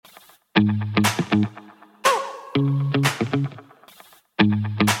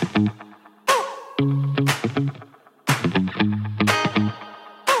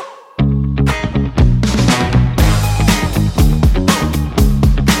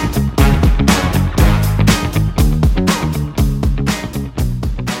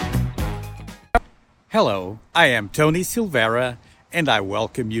I am Tony Silvera, and I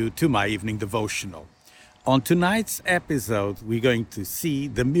welcome you to my evening devotional. On tonight's episode, we're going to see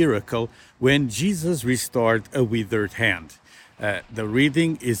the miracle when Jesus restored a withered hand. The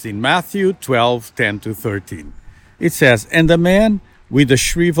reading is in Matthew 12:10-13. It says, "And a man with a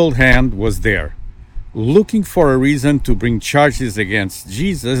shriveled hand was there. Looking for a reason to bring charges against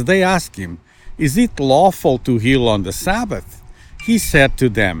Jesus, they asked him, 'Is it lawful to heal on the Sabbath?' He said to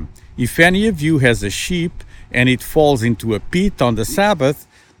them, 'If any of you has a sheep and it falls into a pit on the Sabbath,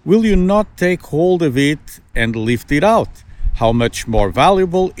 will you not take hold of it and lift it out? How much more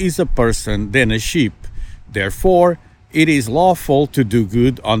valuable is a person than a sheep? Therefore, it is lawful to do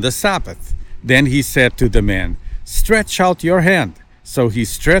good on the Sabbath.' Then he said to the man, 'Stretch out your hand.' So he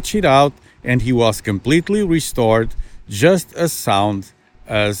stretched it out, and he was completely restored, just as sound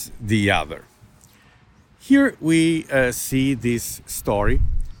as the other." Here we see this story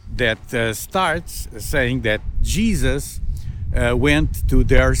that starts saying that Jesus went to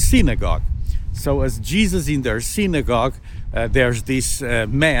their synagogue. So as Jesus in their synagogue, there's this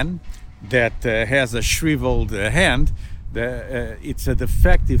man that has a shriveled hand. It's a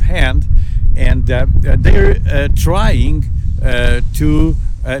defective hand, and they're trying to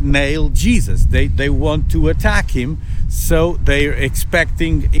nail Jesus. They want to attack him, so they're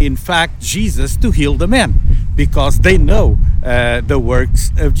expecting, in fact, Jesus to heal the man, because they know the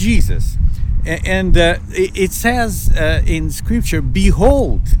works of Jesus. And it says in Scripture,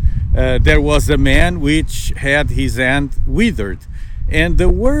 "Behold, there was a man which had his hand withered." And the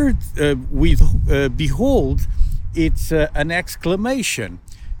word behold, it's an exclamation.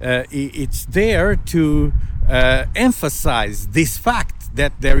 It's there to emphasize this fact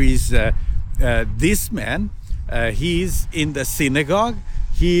that there is this man. He's in the synagogue.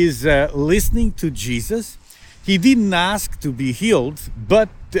 He's listening to Jesus. He didn't ask to be healed, but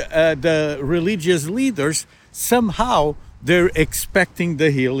the religious leaders, somehow they're expecting the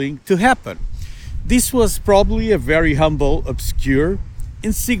healing to happen. This was probably a very humble, obscure,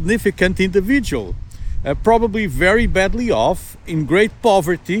 insignificant individual, probably very badly off, in great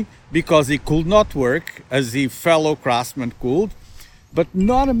poverty, because he could not work as his fellow craftsmen could, but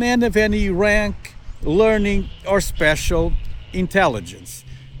not a man of any rank, learning, or special intelligence.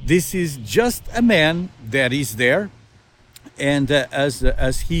 This is just a man that is there, and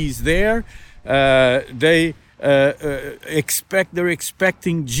as he's there, they're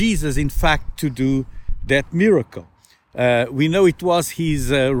expecting Jesus, in fact, to do that miracle. We know it was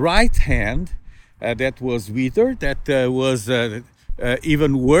his right hand that was withered, that was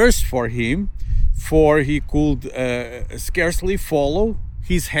even worse for him, for he could scarcely follow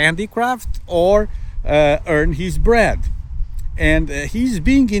his handicraft or earn his bread. And his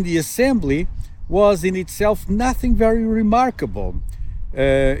being in the assembly was in itself nothing very remarkable.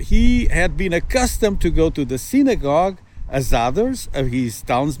 He had been accustomed to go to the synagogue as others of his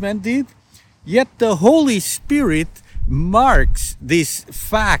townsmen did, yet the Holy Spirit marks this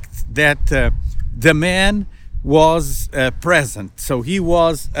fact that the man was present. So he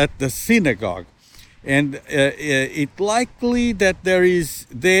was at the synagogue, and it likely that there is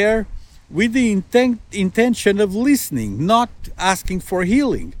there with the intention of listening, not asking for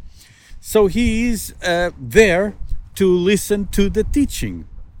healing. So he is there to listen to the teaching.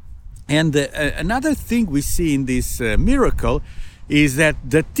 And another thing we see in this miracle is that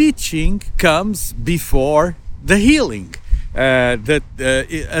the teaching comes before the healing.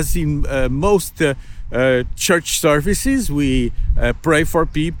 As in most church services, we pray for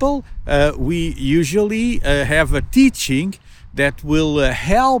people. We usually have a teaching that will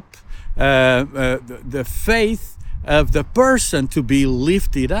help the faith of the person to be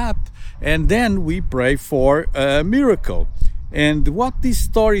lifted up, and then we pray for a miracle. And what these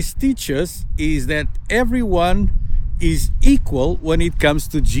stories teach us is that everyone is equal when it comes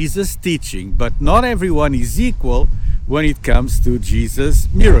to Jesus' teaching, but not everyone is equal when it comes to Jesus'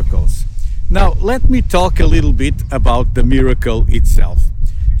 miracles. Now, let me talk a little bit about the miracle itself.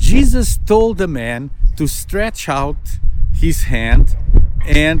 Jesus told the man to stretch out his hand,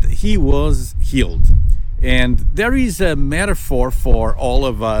 and he was healed. And there is a metaphor for all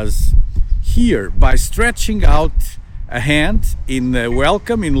of us here. By stretching out a hand in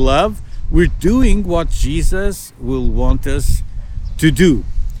welcome, in love, we're doing what Jesus will want us to do.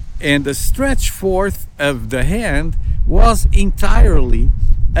 And the stretch forth of the hand was entirely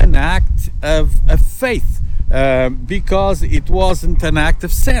an act of faith, because it wasn't an act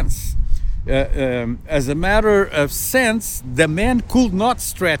of sense. As a matter of sense, the man could not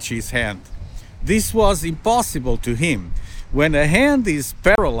stretch his hand. This was impossible to him. When a hand is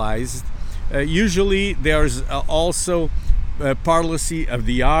paralyzed, usually there's also paralysis of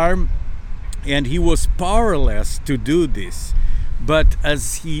the arm and he was powerless to do this. But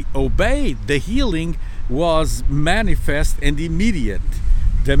as he obeyed, the healing was manifest and immediate.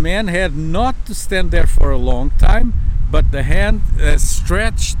 The man had not to stand there for a long time, but the hand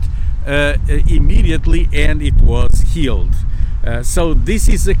stretched immediately, and it was healed. So this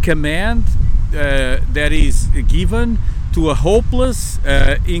is a command that is given to a hopeless,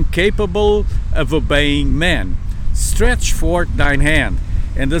 incapable of obeying man. Stretch forth thine hand.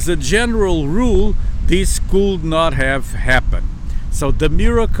 And as a general rule, this could not have happened. So the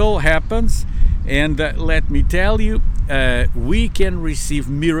miracle happens, and let me tell you, we can receive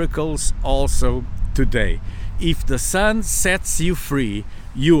miracles also today. If the Son sets you free,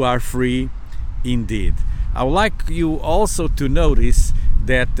 you are free indeed. I would like you also to notice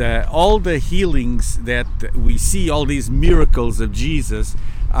that all the healings that we see, all these miracles of Jesus,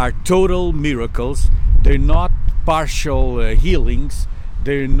 are total miracles. They're not partial healings.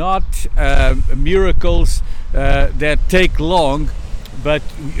 They're not miracles that take long, but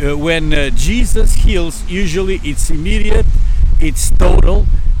when Jesus heals, usually it's immediate, it's total,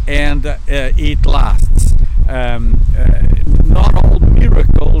 and it lasts. Not all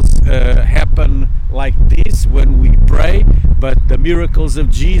miracles happen like this when we pray, but the miracles of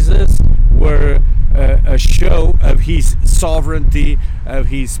Jesus were a show of his sovereignty, of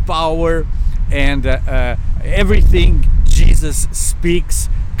his power, and everything Jesus speaks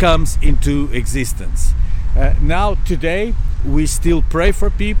comes into existence. Now today we still pray for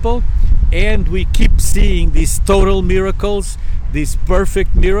people, and we keep seeing these total miracles, these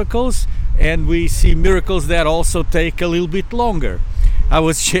perfect miracles, and we see miracles that also take a little bit longer. I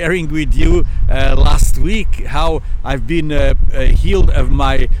was sharing with you last week how I've been healed of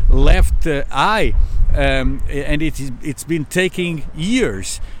my left eye, and it's been taking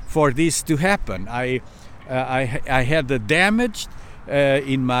years for this to happen. I had the damage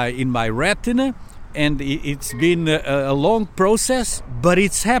in my retina, and it's been a long process, but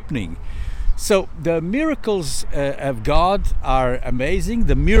it's happening. So the miracles of God are amazing.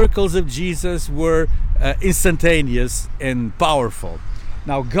 The miracles of Jesus were instantaneous and powerful.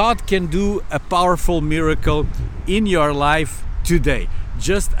 Now God can do a powerful miracle in your life today.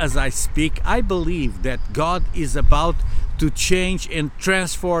 Just as I speak, I believe that God is about to change and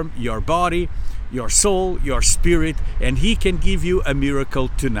transform your body, your soul, your spirit, and He can give you a miracle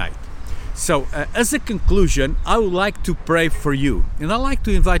tonight. So as a conclusion, I would like to pray for you, and I'd like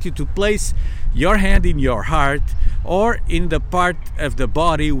to invite you to place your hand in your heart or in the part of the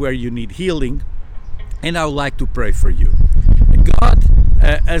body where you need healing, and I would like to pray for you. God,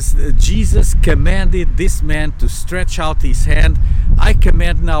 as Jesus commanded this man to stretch out his hand, I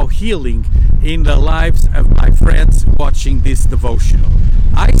command now healing in the lives of my friends watching this devotional.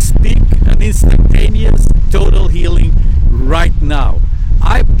 I speak an instantaneous, total healing right now.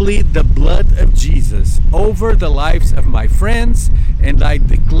 I plead the blood of Jesus over the lives of my friends, and I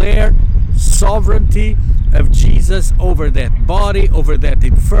declare sovereignty of Jesus over that body, over that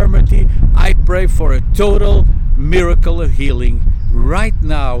infirmity. I pray for a total miracle of healing right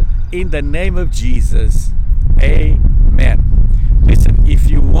now in the name of Jesus. Amen. Listen, if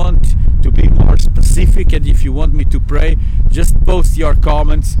you want to be more specific and if you want me to pray, just post your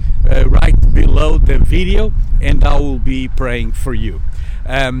comments right below the video, and I will be praying for you.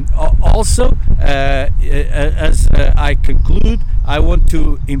 Also, as I conclude, I want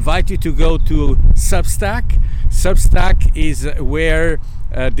to invite you to go to Substack. Substack is where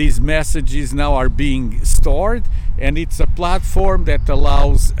these messages now are being stored, and it's a platform that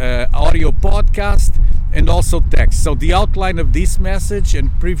allows audio podcast and also text. So the outline of this message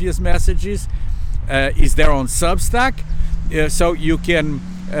and previous messages is there on Substack, so you can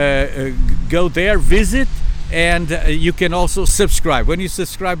go there, visit, and you can also subscribe. When you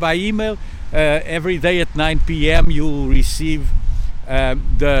subscribe by email, every day at 9 p.m. you will receive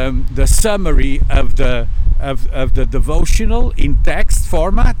the summary of the devotional in text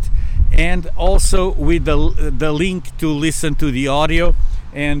format, and also with the link to listen to the audio,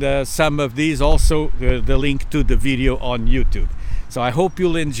 and some of these also the link to the video on YouTube. So I hope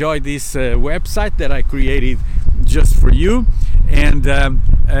you'll enjoy this website that I created just for you, and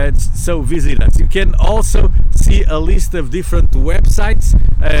so visit us. You can also see a list of different websites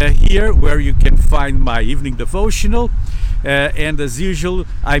here where you can find my evening devotional, and as usual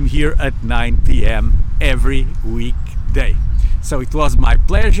I'm here at 9 p.m. every weekday. So it was my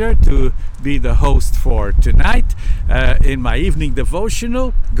pleasure to be the host for tonight in my evening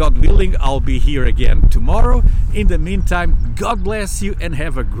devotional. God willing, I'll be here again tomorrow. In the meantime, God bless you and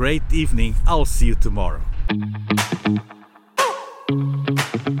have a great evening. I'll see you tomorrow.